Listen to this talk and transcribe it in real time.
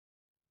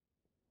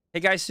Hey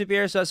guys, Snupy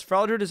here says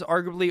Druid is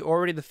arguably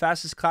already the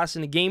fastest class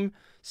in the game.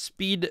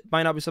 Speed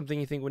might not be something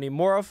you think we need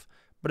more of,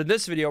 but in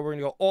this video we're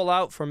gonna go all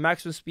out for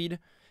maximum speed,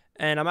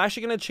 and I'm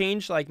actually gonna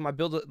change like my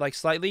build like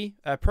slightly,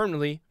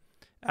 permanently,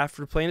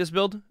 after playing this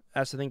build,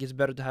 as I think it's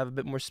better to have a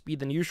bit more speed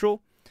than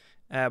usual.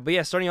 But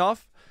yeah, starting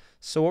off,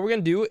 so what we're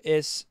gonna do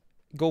is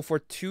go for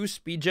 2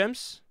 speed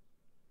gems,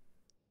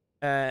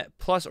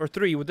 plus or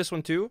 3 with this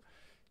one too.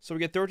 So we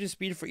get 13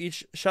 speed for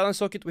each shadowland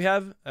socket we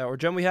have, or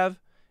gem we have.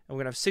 And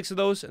we're going to have 6 of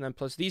those, and then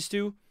plus these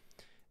 2.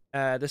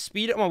 The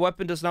speed of my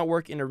weapon does not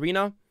work in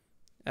arena.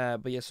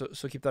 But yeah,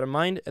 so keep that in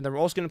mind. And then we're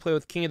also going to play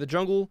with King of the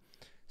Jungle.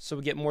 So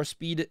we get more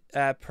speed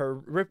per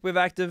rip wave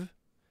active.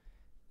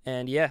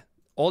 And yeah,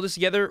 all this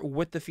together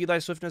with the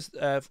feline swiftness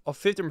of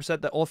 15%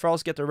 that all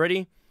ferals get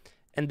already.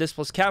 And this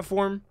plus cap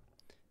form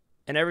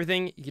and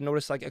everything. You can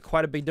notice like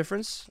quite a big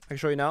difference. I can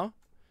show you now.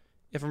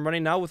 If I'm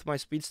running now with my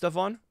speed stuff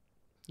on,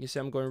 you see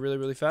I'm going really,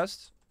 really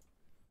fast.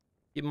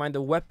 Keep in mind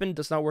the weapon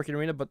does not work in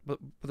arena, but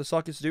the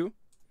sockets do.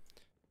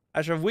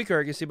 As I have weaker,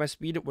 you can see my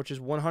speed, which is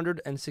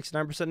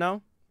 169%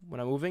 now when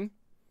I'm moving.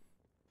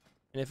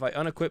 And if I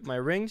unequip my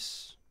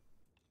rings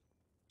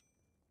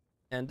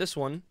and this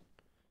one,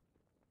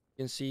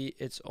 you can see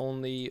it's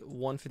only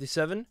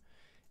 157.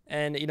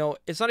 And you know,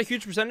 it's not a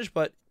huge percentage,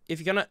 but if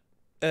you cannot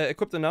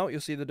equip them now, you'll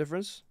see the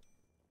difference.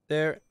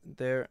 There,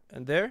 there,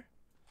 and there.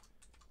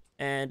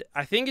 And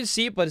I think you can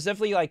see it, but it's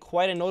definitely like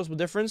quite a noticeable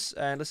difference.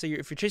 And let's say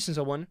if you're chasing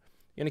someone,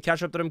 you're going to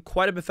catch up to them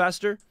quite a bit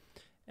faster.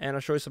 And I'll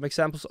show you some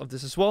examples of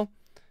this as well.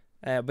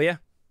 But yeah,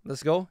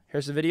 let's go.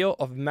 Here's the video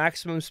of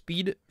maximum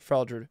speed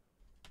for Druid.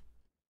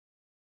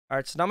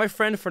 Alright, so now my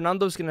friend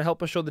Fernando is going to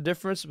help us show the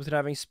difference between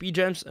having speed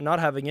gems and not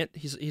having it.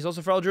 He's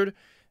also for Druid.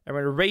 And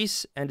we're going to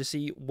race, and to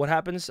see what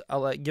happens,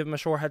 I'll give him a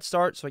short head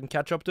start so I can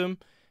catch up to him.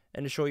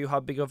 And to show you how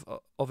big of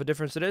a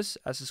difference it is,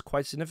 as it's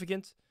quite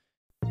significant.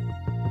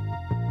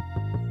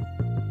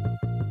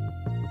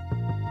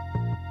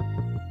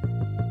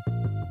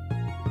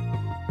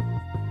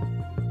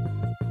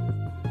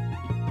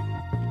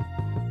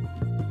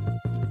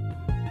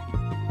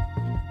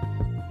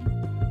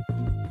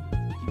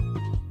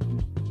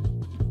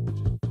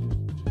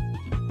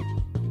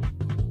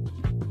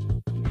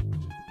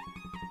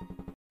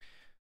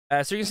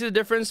 So you can see the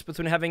difference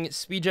between having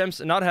speed gems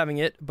and not having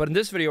it. But in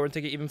this video, we're going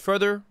to take it even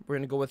further. We're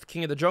going to go with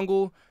King of the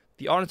Jungle,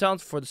 the Honor Talent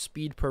for the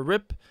speed per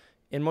rip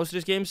in most of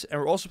these games. And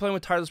we're also playing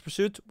with Tireless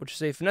Pursuit, which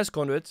is a finesse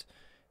conduit,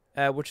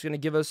 which is going to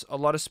give us a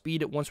lot of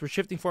speed once we're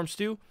shifting forms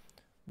too,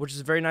 which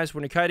is very nice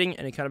when you're kiting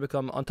and you kind of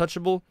become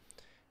untouchable.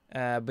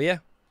 But yeah,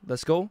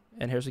 let's go.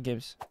 And here's the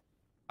games.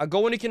 I'll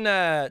go when you can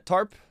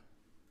tarp.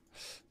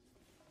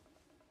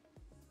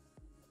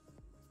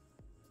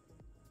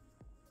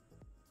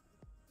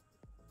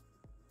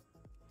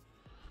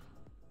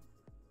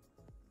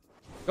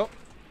 Go.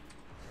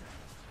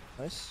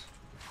 Nice.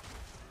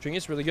 String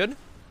is really good.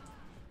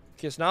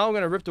 Okay, so now I'm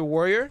gonna rip the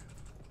warrior.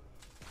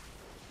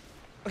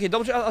 Okay,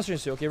 double check. I'll string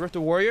too. Okay, rip the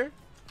warrior.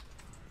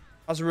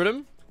 I'll root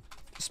him.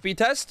 Speed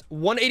test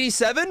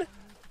 187.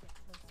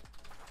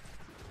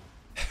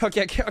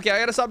 Okay, I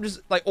gotta stop just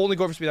like only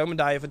going for speed. I'm gonna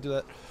die if I do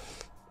that.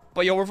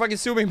 But yo, we're fucking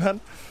zooming,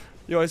 man.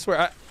 Yo, I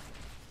swear.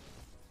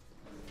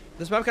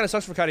 This map kind of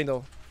sucks for kiting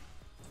though.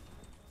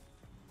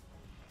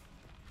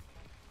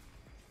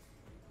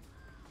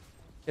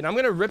 And I'm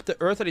gonna rip the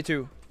Earth Eddy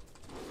too.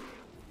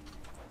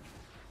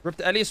 Rip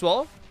the Eddy as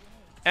well.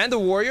 And the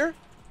warrior.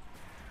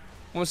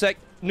 1 sec.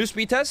 New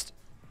speed test.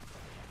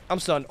 I'm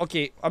stunned.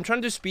 Okay, I'm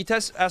trying to do speed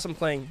test as I'm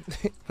playing.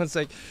 1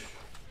 sec.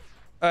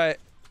 Alright.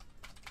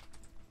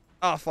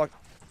 Ah, fuck.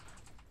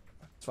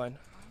 It's fine.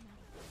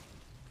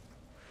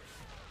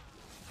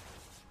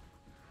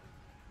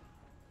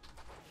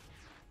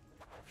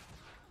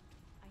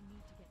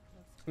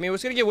 I mean, we're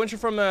just gonna get Winter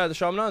from the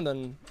Shamana and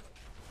then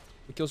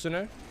we kill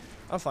sooner.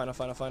 I'm fine.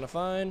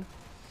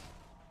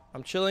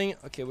 I'm chilling.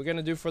 Okay, we're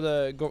gonna do for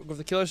the go for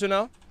the killer soon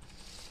now.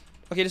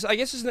 Okay, I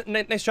guess this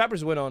next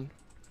trappers win on.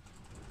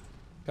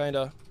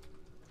 Kinda.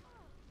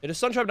 It is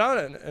sun trap down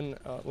and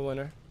we'll win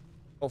her.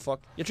 Oh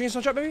fuck. You're drinking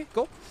sun trap, baby?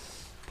 Go.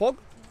 Pog.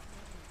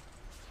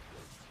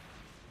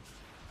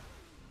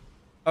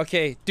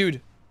 Okay,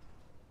 dude.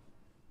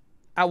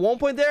 At one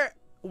point there,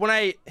 when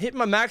I hit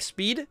my max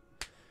speed,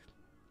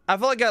 I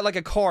felt like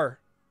a car.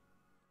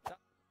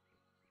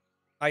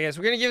 I guess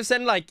we're gonna give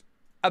Sen like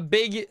a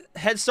big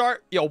head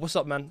start. Yo, what's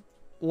up, man?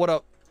 What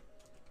up?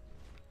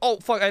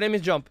 Oh, fuck. I didn't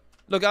mean to jump.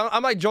 Look,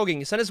 I'm like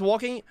jogging. Sen is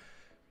walking.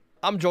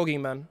 I'm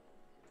jogging, man.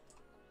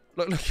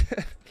 Look,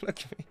 look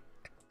at me.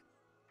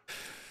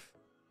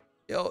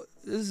 Yo,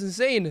 this is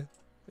insane.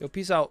 Yo,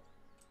 peace out.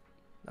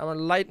 I'm a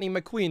Lightning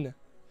McQueen.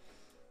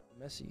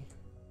 Messy.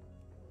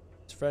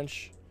 It's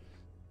French.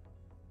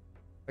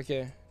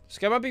 Okay. This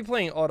guy might be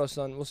playing auto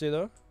stun. We'll see,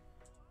 though.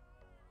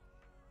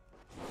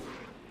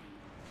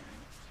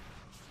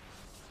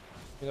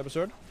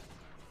 Episode.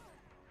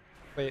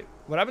 Wait,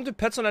 what happened to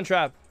pets on that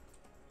trap?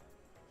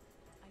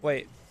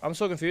 Wait, I'm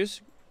so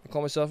confused. I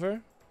call myself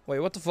here. Wait,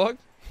 what the fuck?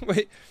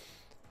 Wait,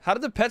 how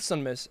did the pet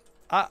stun miss?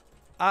 I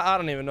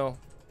don't even know.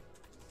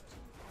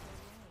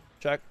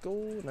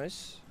 Jackal,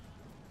 nice.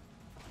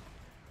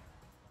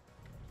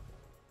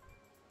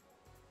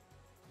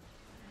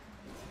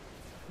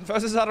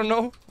 Versus, I don't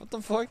know. What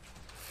the fuck?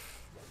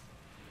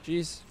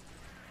 Jeez.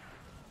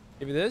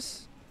 Maybe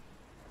this?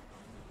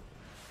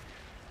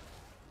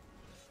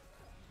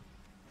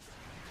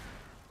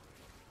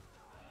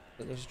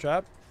 There's a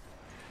trap.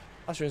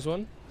 I'll show this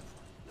one.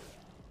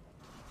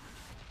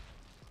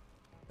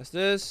 That's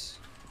this.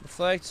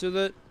 Reflect, soothe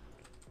it.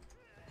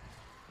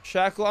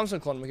 Shackle. I'm just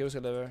gonna clone him. Okay, what's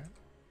gonna live here?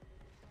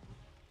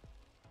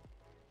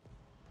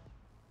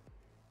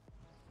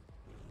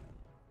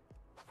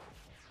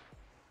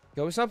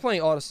 Yo, he's not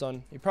playing auto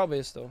stun. He probably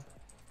is though.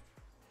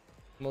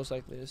 Most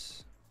likely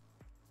is.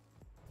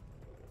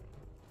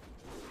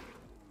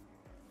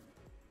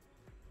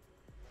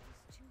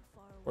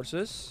 What's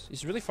this?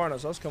 He's really far now,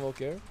 so let's come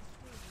okay.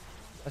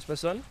 That's my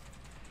son.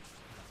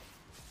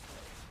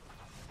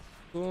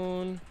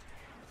 Boon.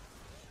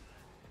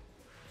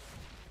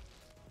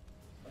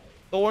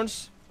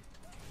 Thorns.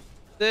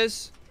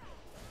 This.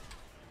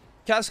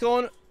 Cast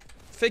clone.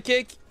 Fit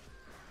kick.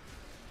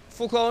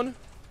 Full clone.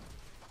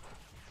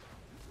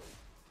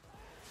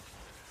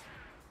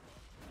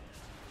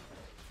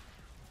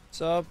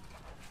 What's up?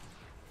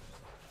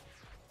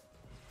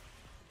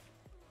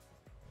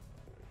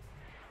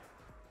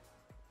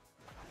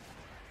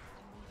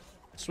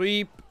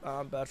 Sweep.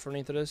 I'm bad for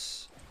into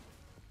this.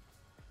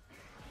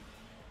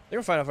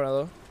 They're fine for now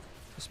though.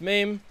 Just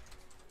maim.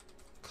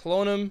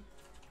 Clone him.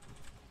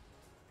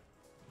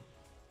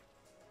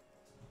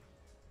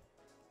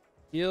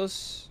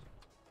 Heals.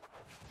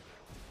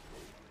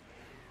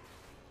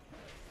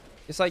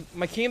 It's like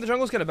my king of the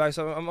jungle's kind of back,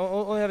 so I'm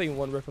only having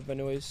one rip up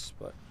anyways,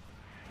 but.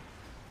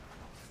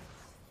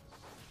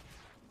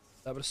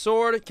 Have a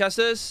sword, cast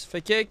this,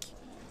 fake kick.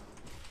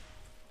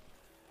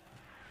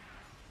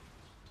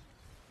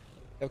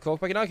 Have a cloak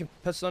back now. I can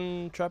pet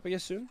stun trap I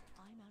guess soon.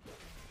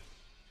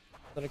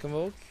 Then I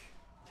convoke.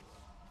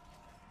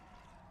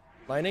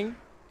 Lightning.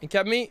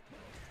 Incap me.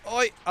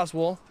 Oi! Ass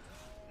wall.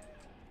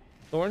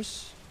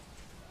 Thorns.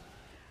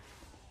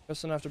 Pet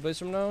stun after blaze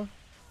from now.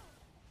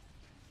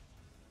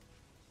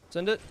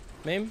 Send it.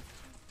 Maim.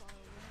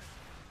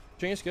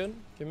 Trinket's good.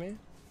 Give me.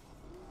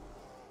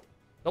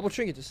 Double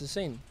trinket. This is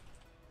insane.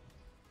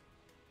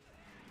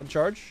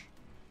 Charge.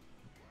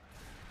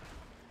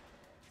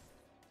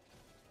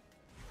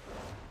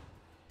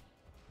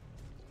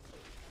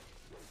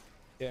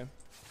 Okay.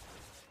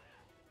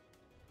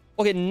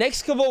 Okay,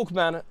 next convoke,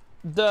 man.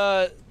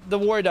 The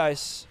war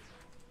dice.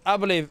 I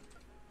believe.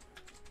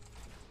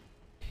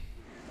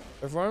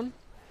 Perform.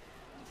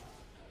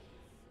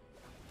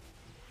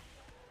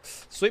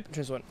 Sweep.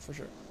 Trace one for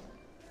sure.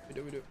 We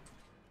do.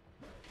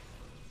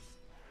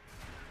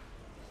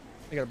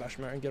 I gotta bash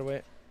him out and get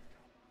away.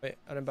 Wait,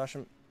 I didn't bash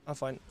him. I'm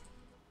fine.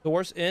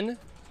 Doors in.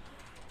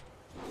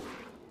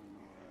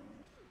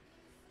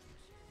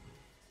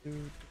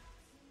 Dude.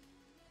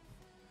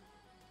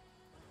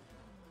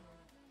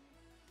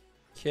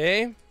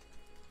 Okay.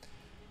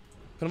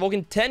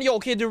 Convoking 10. Yo,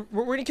 okay, dude,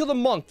 we're gonna kill the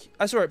monk.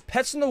 I swear,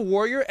 pets in the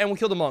warrior, and we'll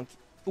kill the monk.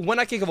 When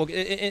I kick convoke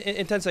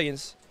in 10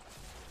 seconds.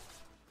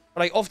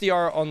 Or like off the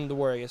R on the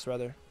warrior, I guess,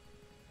 rather.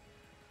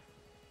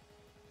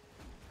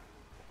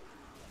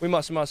 We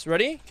must.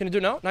 Ready? Can you do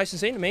it now? Nice,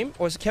 insane. Maim.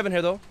 Or is it Kevin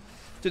here, though?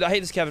 Dude, I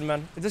hate this Kevin,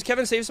 man. If this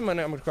Kevin saves him, I'm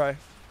gonna cry.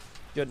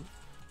 Good. I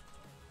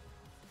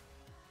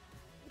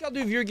think I'll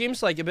do viewer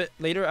games like a bit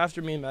later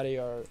after me and Maddie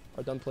are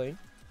done playing.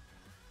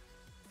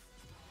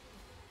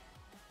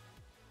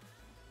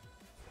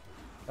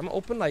 I'm gonna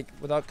open like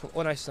without.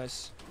 Oh,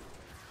 nice.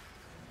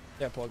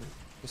 Yeah, plug.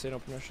 Just ain't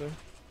open actually.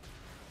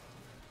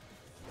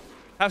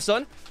 Have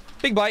sun.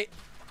 Big bite.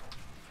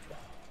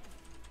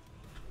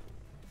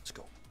 Let's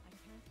go.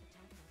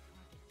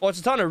 Oh, it's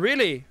a ton of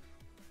really.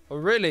 Oh,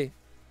 really?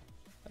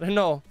 I don't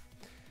know.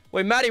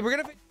 Wait, Maddie, we're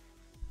gonna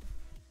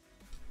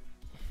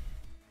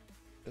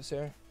this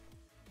here.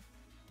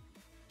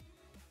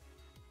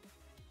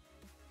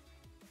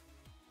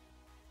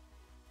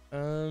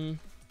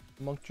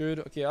 Monk Druid.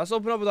 Okay, let's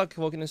open up without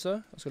convoking this.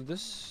 Let's go to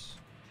this.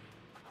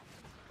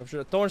 I'm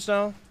sure the thorns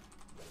now.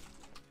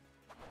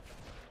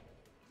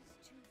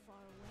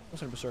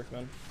 What's gonna berserk,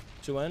 man?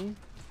 2N.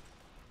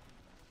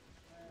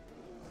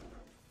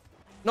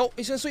 No,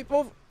 he's gonna sweep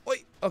both.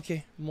 Wait,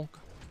 okay, monk.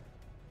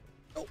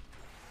 No.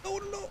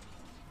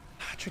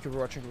 Trinket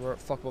roar.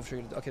 Fuck both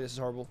trinket. Okay, this is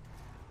horrible.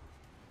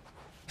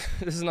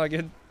 This is not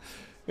good.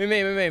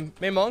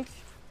 Main monk.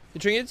 The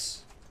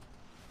trinkets.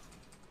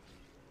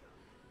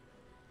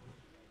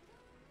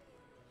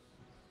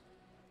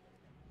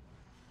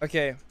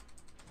 Okay.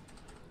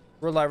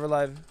 We're live.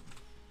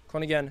 Come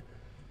on again.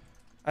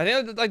 I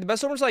think like the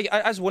best one is like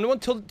I just one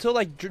till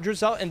like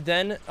Druid's out and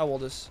then I will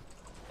this.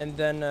 And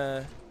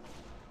then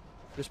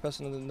just pass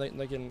another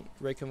like in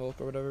Ray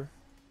Convoke or whatever.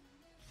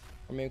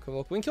 Or maybe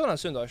Convoke. We can kill it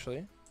soon though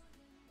actually.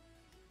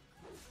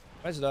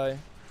 Nice die.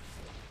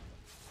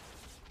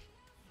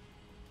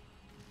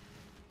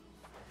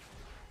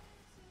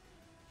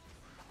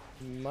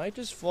 Might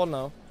just fall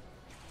now.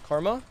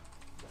 Karma.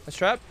 Nice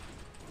trap.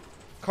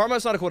 Karma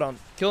is not a cooldown.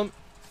 Kill him.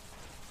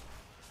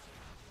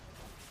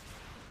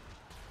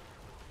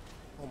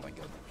 Oh my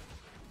god.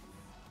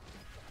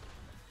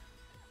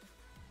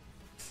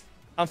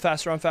 I'm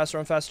faster, I'm faster,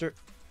 I'm faster.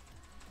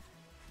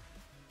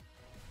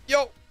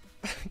 Yo!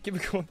 Keep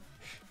it going.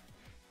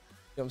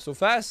 Yo, I'm so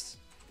fast.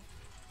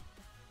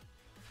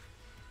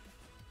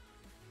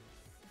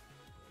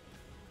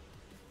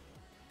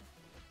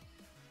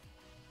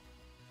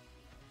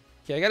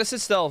 Okay, I gotta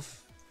sit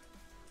stealth.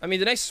 I mean,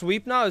 the next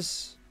sweep now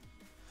is...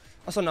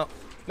 Also, no.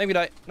 Make me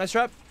die. Nice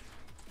trap.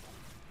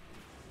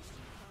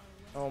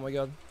 Oh my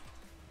god.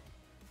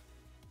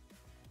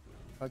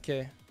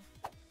 Okay.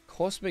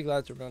 Cosmic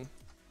ladder, man.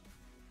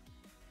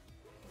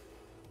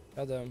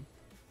 Goddamn.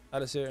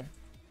 Out of here.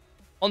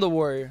 On the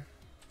warrior.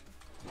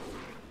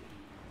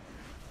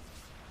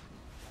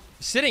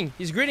 He's sitting.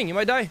 He's greeting. He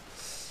might die.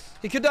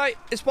 He could die.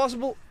 It's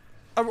possible.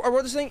 I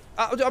wrote this thing.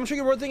 I'm sure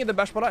you wrote the thing in the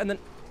bash bot and then...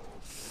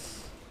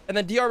 And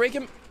then DR rake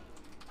him.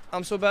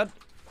 I'm so bad.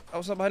 I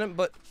was not behind him,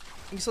 but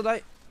he can still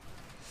die.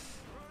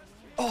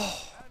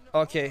 Oh.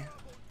 Okay.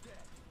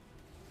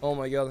 Oh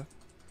my god.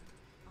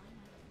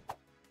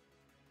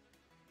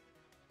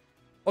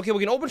 Okay, we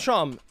can open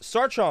Sham.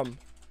 Start Sham.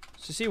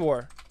 CC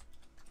war.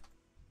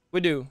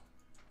 We do.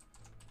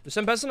 The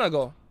same person I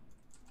go.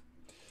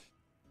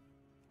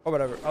 Or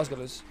whatever. I'll get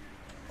this.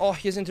 Oh,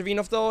 he has intervened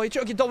off though.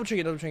 Okay, double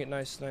trinket, double trinket.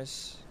 Nice,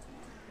 nice.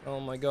 Oh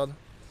my god.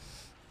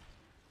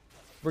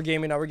 We're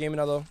gaming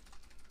now though.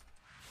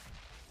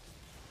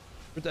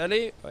 With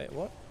Ellie. Wait,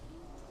 what?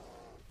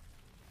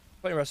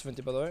 Playing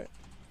Restavanti, by the way.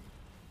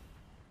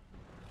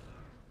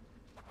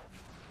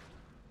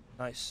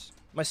 Nice.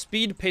 My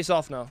speed pays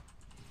off now.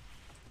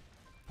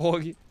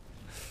 Bogey.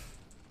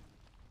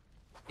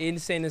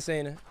 Insane,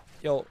 insane.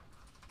 Yo.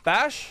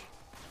 Bash.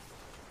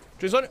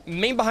 Drizzle.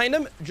 Main behind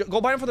him.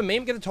 Go behind him for the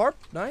main. Get the tarp.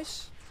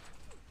 Nice.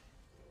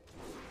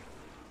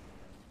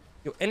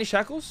 Yo, any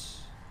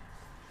shackles?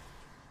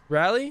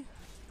 Rally.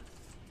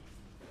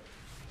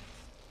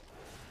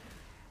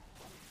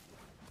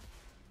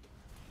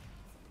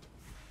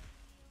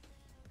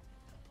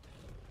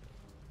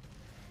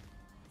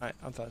 Alright,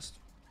 I'm fast.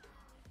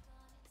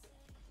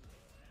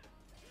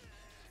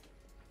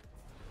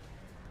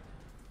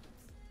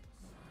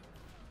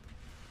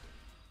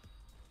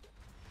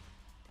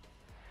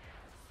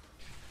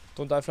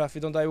 Don't die, Fluffy.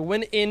 Don't die. We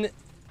win in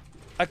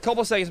a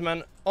couple seconds,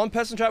 man. On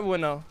Peasant Trap, we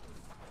win now.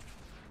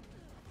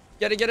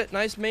 Get it, get it.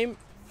 Nice, maim.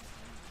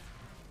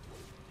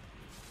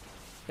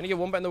 Can you get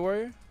one by the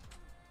warrior?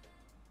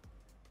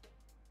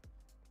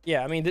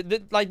 Yeah, I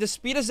mean, like, the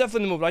speed is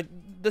definitely the move. Like,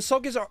 the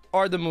sockets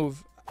are the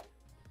move.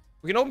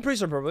 We can open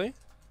priest probably. Yeah,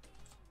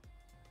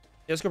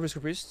 let's go priest,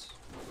 go priest.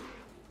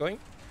 Going.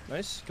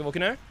 Nice. Kill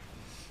Vulcanaire.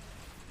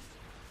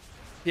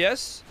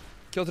 Yes.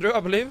 Kill through, I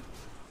believe.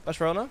 Bash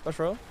for now. Bash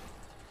for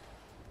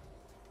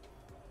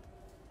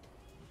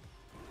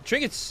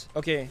trinkets.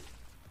 Okay.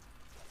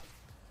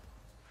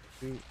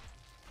 Dude.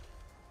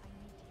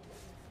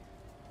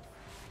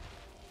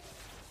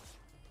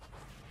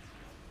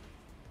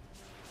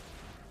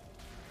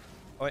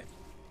 Oh, wait.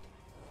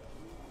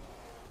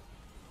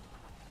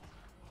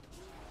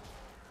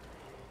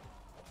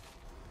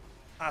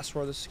 I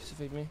swear this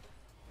specific me.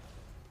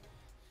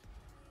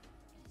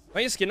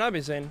 Why you skin not be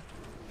insane?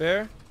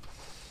 Bear.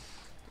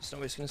 There's no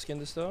way he's gonna skin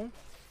this though.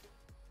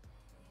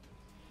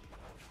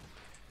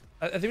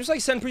 I think we just like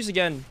send priest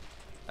again.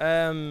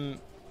 Yeah,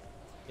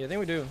 I think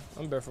we do.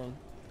 I'm bare for him.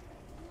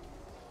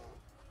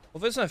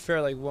 Well, if it's not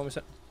fair, like when we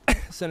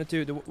send it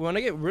to, when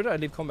I get rid of it, I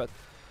leave combat.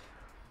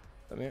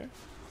 Come here.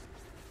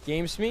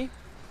 Games me.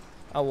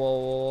 Oh,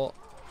 well.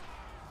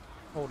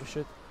 Holy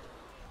shit.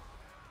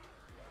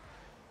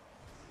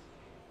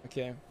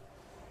 Okay.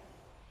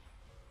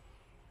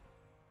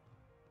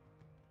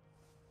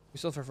 We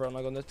still fair for I'm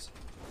not on that.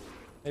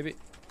 Maybe.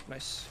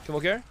 Nice. Come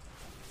on here.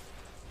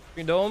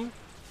 Green dome.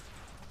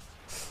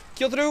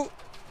 Kill through.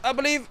 I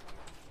believe.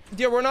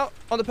 Dear Warna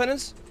on the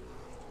penance.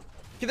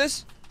 Get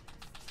this.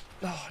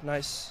 Oh,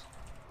 nice.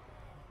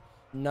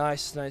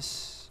 Nice,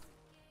 nice.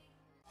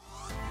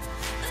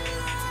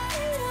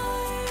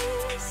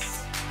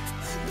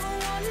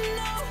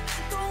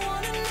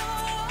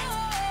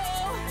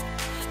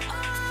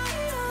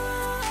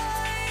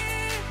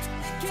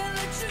 Can't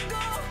let you go.